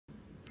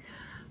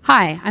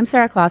Hi, I'm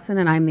Sarah Clausen,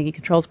 and I'm the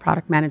Controls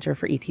Product Manager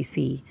for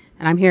ETC,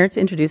 and I'm here to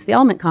introduce the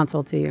Element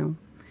console to you.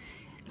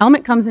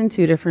 Element comes in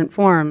two different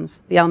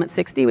forms, the Element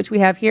 60, which we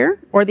have here,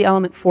 or the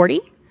Element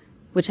 40,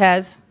 which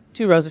has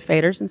 2 rows of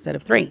faders instead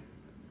of 3.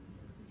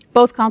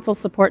 Both consoles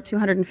support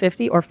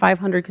 250 or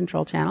 500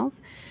 control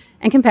channels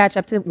and can patch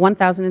up to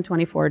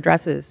 1,024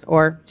 addresses,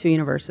 or 2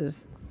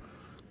 universes.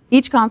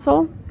 Each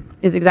console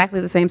is exactly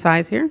the same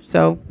size here,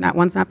 so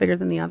one's not bigger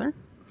than the other.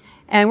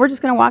 And we're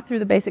just going to walk through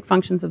the basic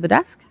functions of the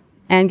desk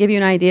and give you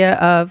an idea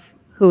of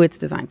who it's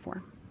designed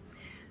for.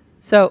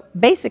 So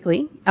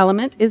basically,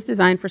 Element is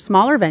designed for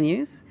smaller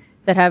venues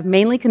that have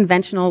mainly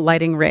conventional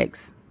lighting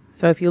rigs.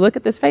 So if you look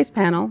at this face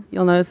panel,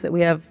 you'll notice that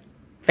we have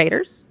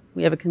faders,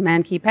 we have a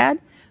command keypad,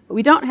 but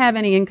we don't have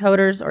any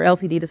encoders or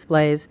LCD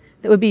displays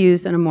that would be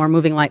used in a more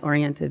moving light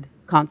oriented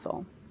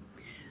console.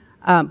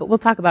 But we'll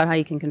talk about how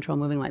you can control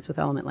moving lights with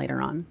Element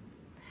later on.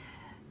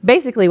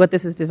 Basically, what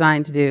this is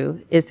designed to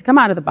do is to come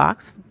out of the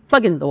box,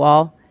 plug into the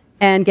wall,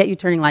 and get you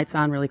turning lights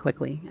on really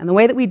quickly. And the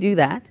way that we do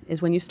that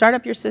is when you start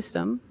up your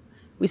system,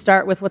 we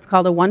start with what's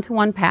called a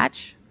one-to-one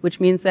patch, which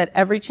means that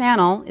every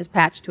channel is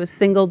patched to a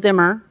single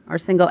dimmer or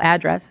single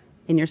address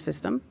in your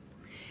system.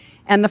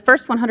 And the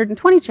first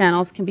 120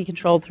 channels can be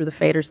controlled through the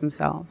faders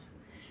themselves.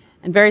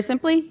 And very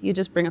simply, you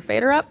just bring a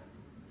fader up,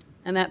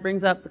 and that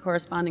brings up the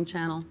corresponding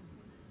channel.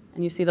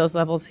 And you see those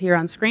levels here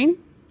on screen,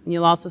 and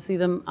you'll also see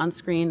them on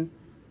screen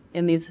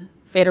in these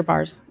fader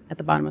bars at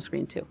the bottom of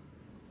screen too.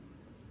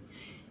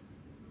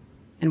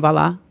 And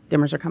voila,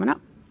 dimmers are coming up.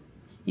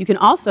 You can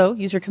also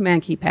use your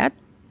command keypad.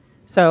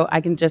 So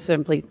I can just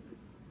simply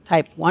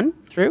type 1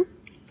 through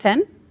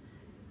 10,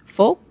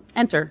 full,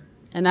 enter.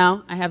 And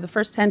now I have the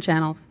first 10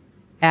 channels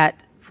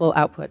at full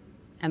output.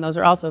 And those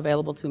are also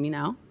available to me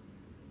now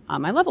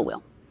on my level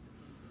wheel.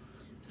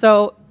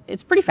 So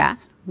it's pretty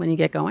fast when you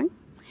get going.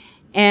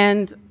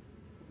 And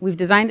we've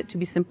designed it to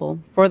be simple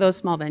for those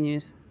small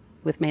venues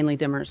with mainly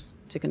dimmers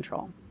to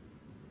control.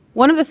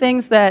 One of the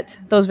things that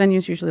those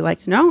venues usually like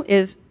to know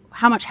is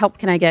how much help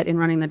can I get in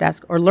running the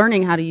desk or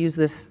learning how to use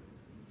this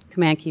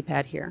command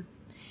keypad here.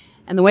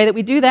 And the way that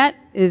we do that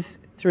is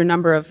through a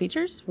number of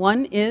features.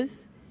 One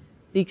is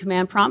the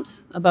command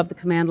prompts above the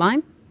command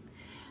line.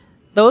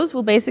 Those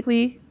will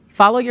basically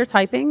follow your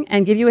typing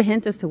and give you a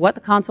hint as to what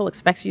the console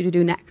expects you to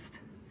do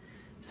next.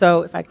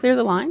 So if I clear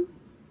the line,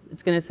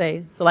 it's going to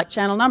say select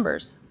channel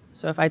numbers.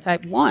 So if I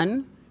type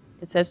 1,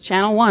 it says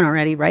channel 1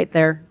 already right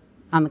there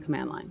on the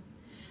command line.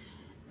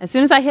 As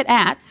soon as I hit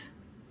at,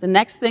 the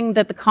next thing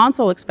that the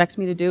console expects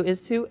me to do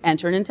is to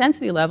enter an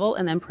intensity level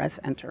and then press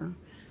enter.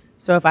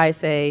 So if I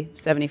say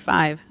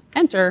 75,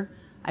 enter,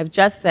 I've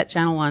just set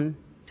channel 1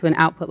 to an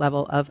output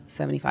level of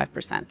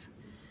 75%.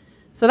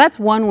 So that's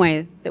one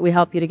way that we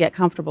help you to get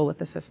comfortable with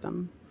the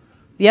system.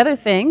 The other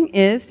thing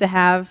is to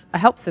have a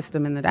help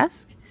system in the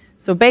desk.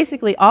 So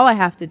basically all I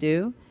have to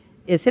do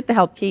is hit the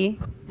help key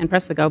and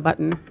press the go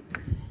button,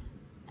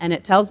 and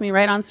it tells me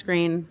right on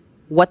screen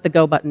what the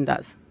go button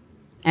does,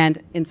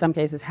 and in some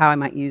cases how I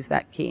might use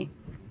that key.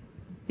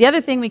 The other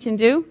thing we can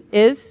do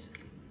is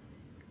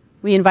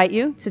we invite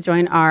you to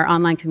join our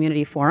online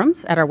community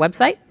forums at our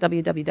website,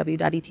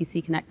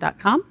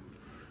 www.etcconnect.com,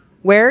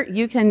 where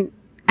you can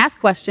ask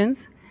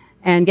questions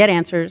and get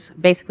answers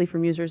basically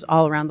from users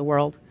all around the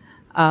world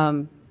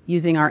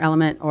using our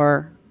Element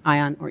or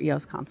Ion or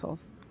EOS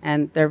consoles.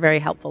 And they're a very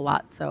helpful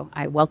lot, so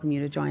I welcome you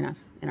to join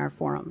us in our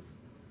forums.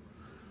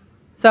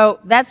 So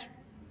that's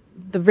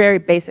the very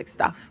basic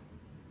stuff.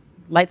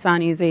 Lights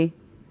on easy,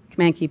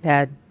 command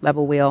keypad,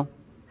 level wheel,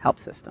 help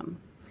system.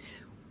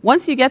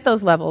 Once you get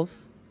those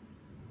levels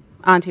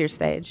onto your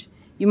stage,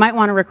 you might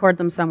want to record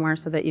them somewhere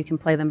so that you can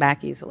play them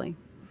back easily.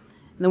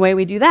 And the way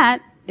we do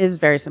that is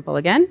very simple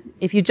again.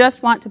 If you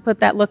just want to put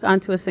that look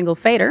onto a single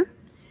fader,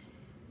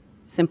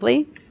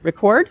 simply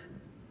record,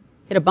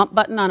 hit a bump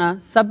button on a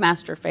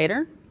submaster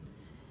fader,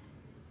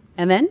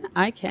 and then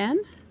I can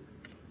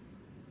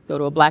go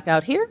to a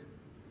blackout here,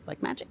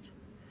 like magic,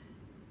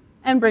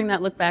 and bring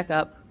that look back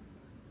up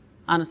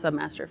on a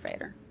submaster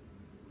fader.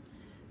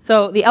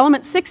 So the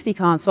Element 60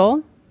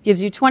 console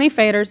gives you 20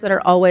 faders that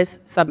are always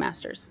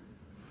submasters.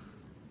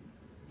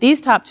 These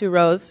top 2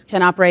 rows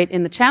can operate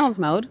in the channels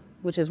mode,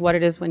 which is what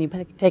it is when you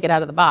take it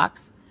out of the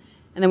box.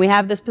 And then we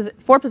have this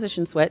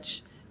 4-position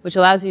switch, which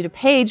allows you to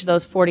page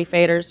those 40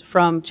 faders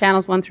from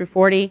channels 1 through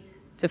 40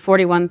 to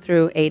 41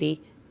 through 80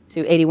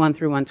 to 81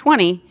 through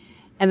 120,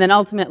 and then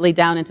ultimately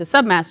down into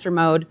submaster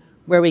mode,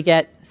 where we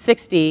get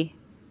 60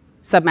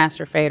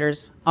 submaster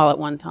faders all at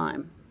one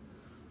time.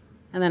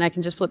 And then I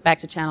can just flip back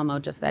to channel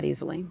mode just that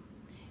easily.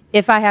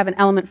 If I have an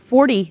Element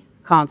 40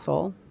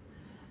 console,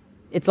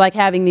 it's like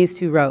having these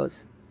 2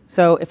 rows.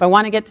 So if I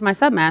want to get to my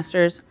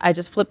submasters, I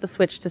just flip the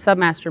switch to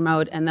submaster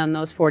mode, and then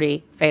those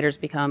 40 faders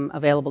become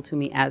available to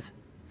me as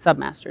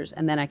submasters.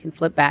 And then I can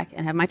flip back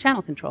and have my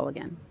channel control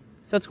again.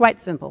 So it's quite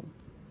simple.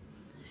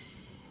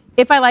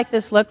 If I like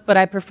this look, but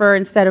I prefer,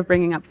 instead of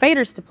bringing up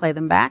faders to play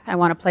them back, I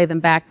want to play them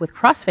back with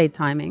crossfade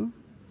timing,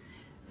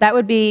 that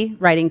would be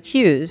writing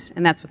cues,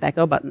 and that's what that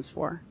go button's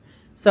for.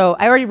 So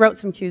I already wrote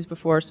some cues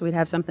before, so we'd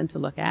have something to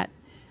look at.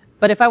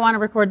 But if I want to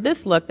record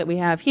this look that we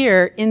have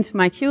here into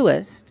my cue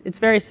list, it's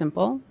very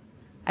simple.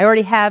 I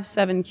already have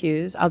 7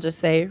 cues. I'll just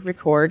say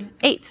record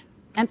 8,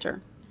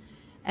 enter.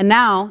 And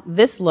now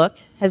this look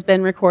has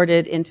been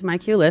recorded into my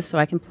cue list so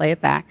I can play it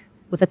back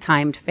with a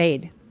timed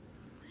fade.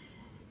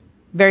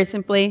 Very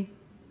simply,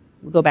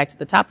 we'll go back to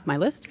the top of my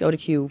list, go to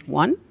cue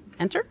 1,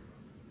 enter.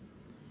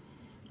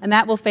 And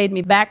that will fade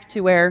me back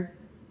to where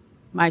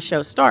my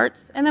show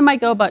starts. And then my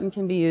go button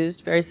can be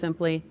used very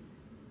simply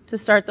to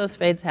start those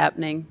fades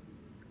happening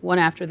one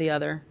after the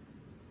other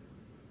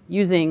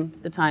using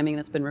the timing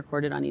that's been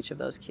recorded on each of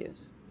those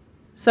cues.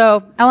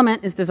 So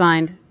Element is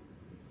designed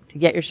to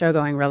get your show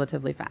going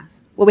relatively fast.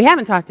 What we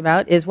haven't talked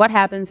about is what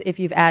happens if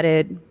you've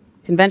added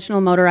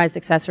conventional motorized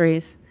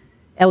accessories,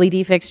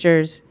 LED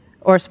fixtures,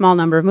 or a small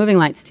number of moving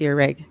lights to your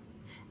rig.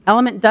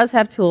 Element does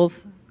have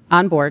tools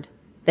on board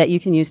that you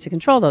can use to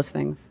control those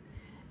things.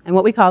 And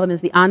what we call them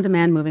is the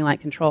on-demand moving light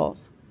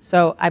controls.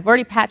 So I've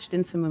already patched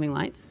in some moving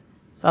lights.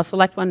 So I'll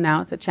select one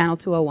now. It's at channel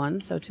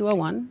 201. So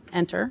 201,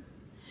 enter.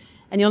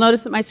 And you'll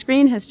notice that my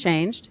screen has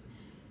changed.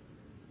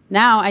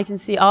 Now I can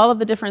see all of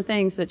the different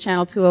things that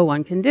channel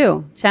 201 can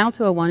do. Channel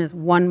 201 is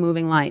one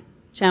moving light.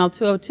 Channel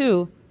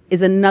 202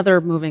 is another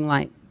moving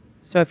light.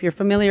 So if you're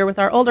familiar with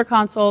our older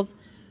consoles,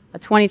 a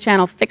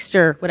 20-channel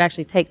fixture would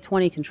actually take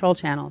 20 control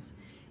channels.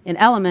 In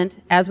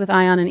Element, as with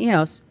Ion and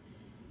EOS,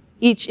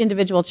 each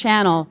individual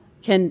channel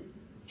can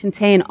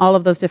contain all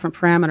of those different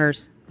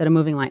parameters that a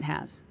moving light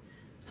has.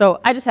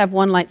 So I just have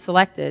one light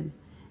selected,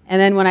 and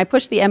then when I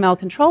push the ML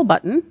control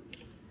button,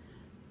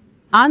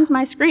 on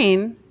my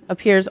screen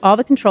appears all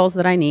the controls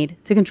that I need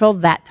to control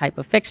that type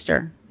of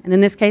fixture. And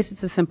in this case,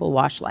 it's a simple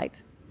wash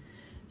light.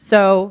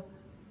 So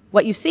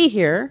what you see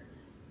here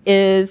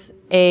is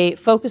a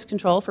focus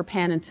control for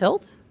pan and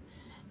tilt,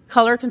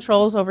 color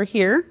controls over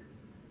here,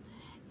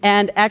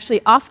 and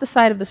actually off the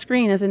side of the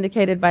screen, as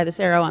indicated by this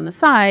arrow on the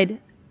side,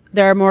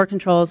 there are more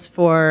controls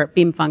for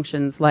beam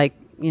functions like,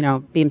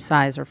 beam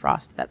size or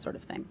frost, that sort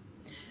of thing.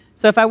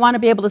 So if I want to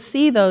be able to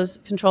see those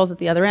controls at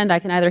the other end, I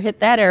can either hit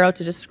that arrow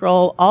to just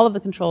scroll all of the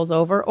controls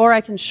over, or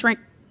I can shrink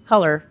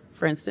color,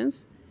 for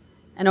instance,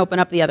 and open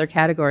up the other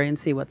category and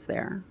see what's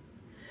there.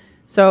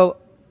 So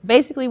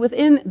basically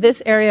within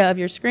this area of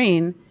your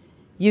screen,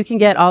 you can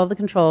get all of the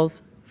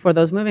controls for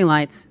those moving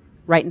lights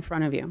right in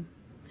front of you.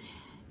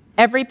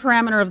 Every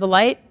parameter of the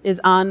light is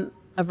on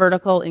a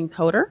vertical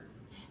encoder,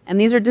 and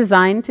these are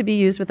designed to be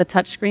used with a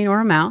touch screen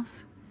or a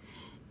mouse.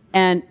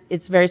 And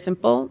it's very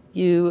simple.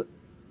 You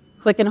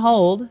click and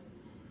hold,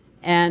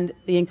 and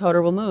the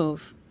encoder will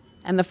move.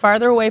 And the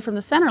farther away from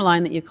the center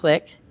line that you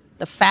click,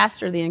 the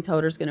faster the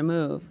encoder is going to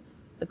move.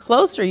 The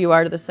closer you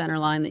are to the center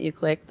line that you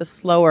click, the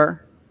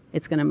slower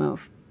it's going to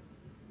move.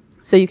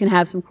 So you can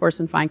have some coarse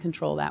and fine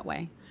control that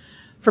way.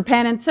 For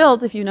pan and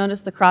tilt, if you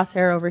notice the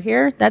crosshair over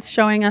here, that's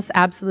showing us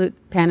absolute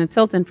pan and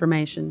tilt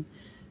information.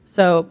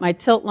 So my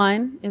tilt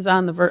line is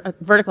on the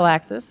vertical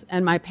axis,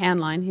 and my pan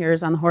line here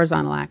is on the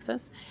horizontal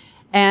axis.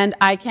 And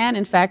I can,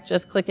 in fact,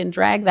 just click and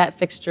drag that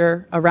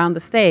fixture around the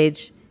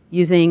stage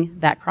using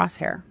that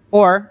crosshair.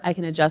 Or I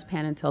can adjust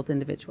pan and tilt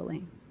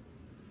individually.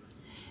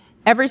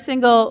 Every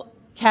single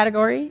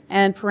category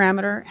and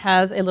parameter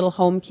has a little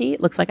home key.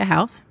 It looks like a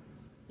house.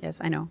 Yes,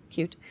 I know,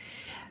 cute.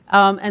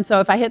 And so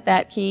if I hit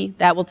that key,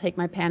 that will take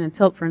my pan and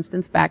tilt, for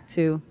instance, back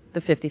to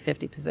the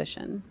 50-50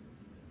 position.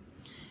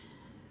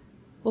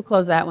 We'll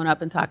close that one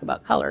up and talk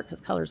about color,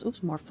 because color is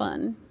more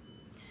fun.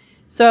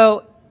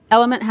 So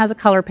Element has a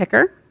color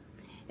picker.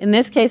 In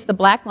this case, the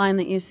black line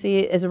that you see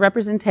is a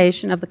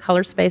representation of the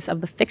color space of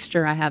the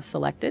fixture I have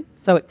selected.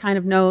 So it kind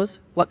of knows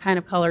what kind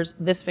of colors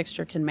this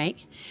fixture can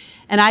make.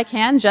 And I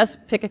can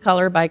just pick a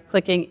color by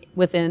clicking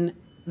within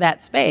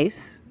that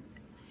space.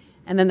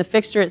 And then the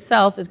fixture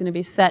itself is going to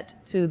be set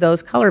to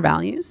those color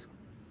values.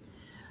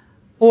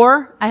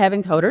 Or I have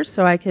encoders,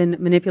 so I can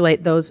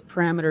manipulate those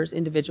parameters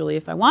individually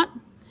if I want.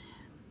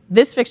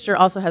 This fixture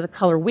also has a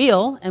color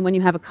wheel. And when you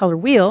have a color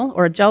wheel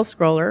or a gel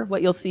scroller,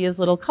 what you'll see is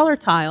little color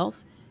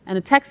tiles and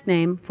a text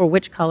name for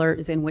which color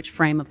is in which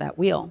frame of that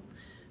wheel.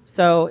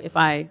 So if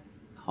I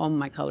home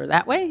my color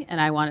that way and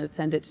I want to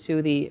send it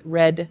to the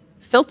red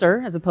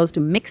filter as opposed to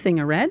mixing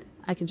a red,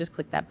 I can just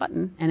click that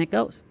button and it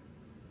goes.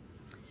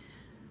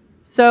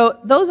 So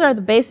those are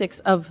the basics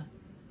of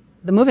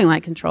the moving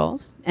light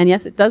controls. And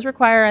yes, it does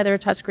require either a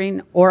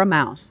touchscreen or a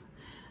mouse.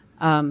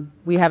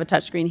 We have a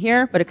touchscreen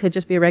here, but it could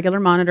just be a regular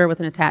monitor with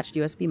an attached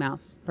USB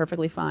mouse.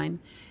 Perfectly fine.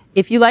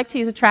 If you like to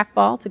use a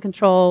trackball to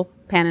control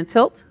pan and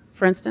tilt,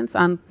 for instance,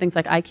 on things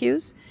like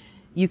iQs,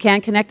 you can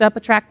connect up a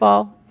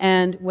trackball,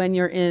 and when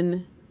you're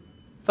in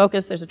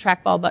focus, there's a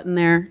trackball button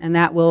there, and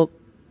that will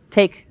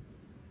take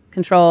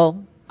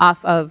control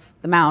off of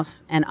the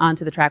mouse and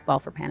onto the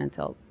trackball for pan and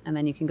tilt. And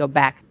then you can go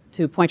back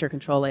to pointer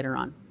control later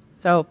on.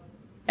 So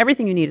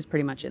everything you need is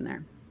pretty much in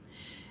there.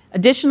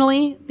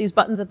 Additionally, these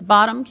buttons at the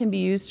bottom can be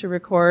used to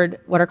record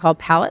what are called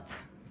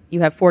palettes.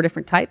 You have 4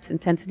 different types: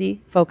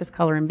 intensity, focus,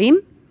 color, and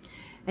beam.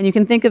 And you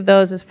can think of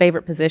those as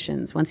favorite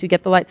positions. Once you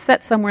get the light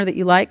set somewhere that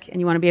you like and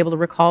you want to be able to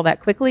recall that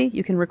quickly,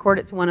 you can record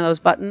it to one of those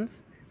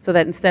buttons so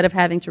that instead of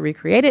having to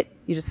recreate it,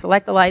 you just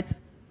select the lights,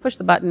 push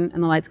the button,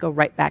 and the lights go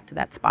right back to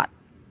that spot.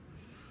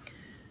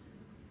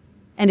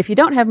 And if you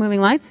don't have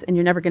moving lights, and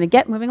you're never going to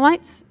get moving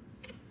lights,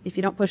 if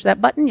you don't push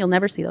that button, you'll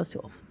never see those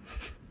tools.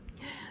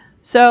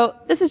 So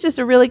this is just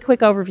a really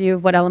quick overview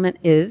of what Element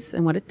is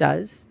and what it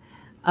does,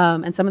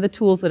 and some of the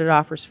tools that it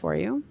offers for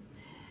you.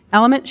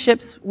 Element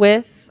ships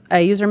with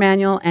a user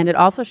manual, and it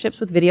also ships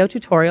with video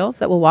tutorials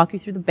that will walk you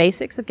through the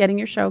basics of getting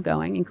your show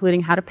going,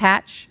 including how to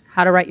patch,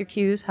 how to write your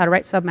cues, how to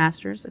write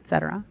submasters,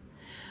 etc.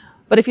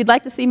 But if you'd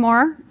like to see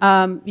more,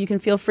 you can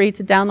feel free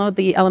to download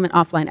the Element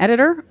offline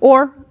editor,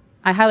 or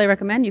I highly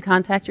recommend you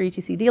contact your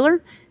ETC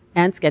dealer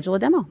and schedule a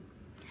demo.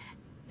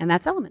 And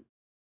that's Element.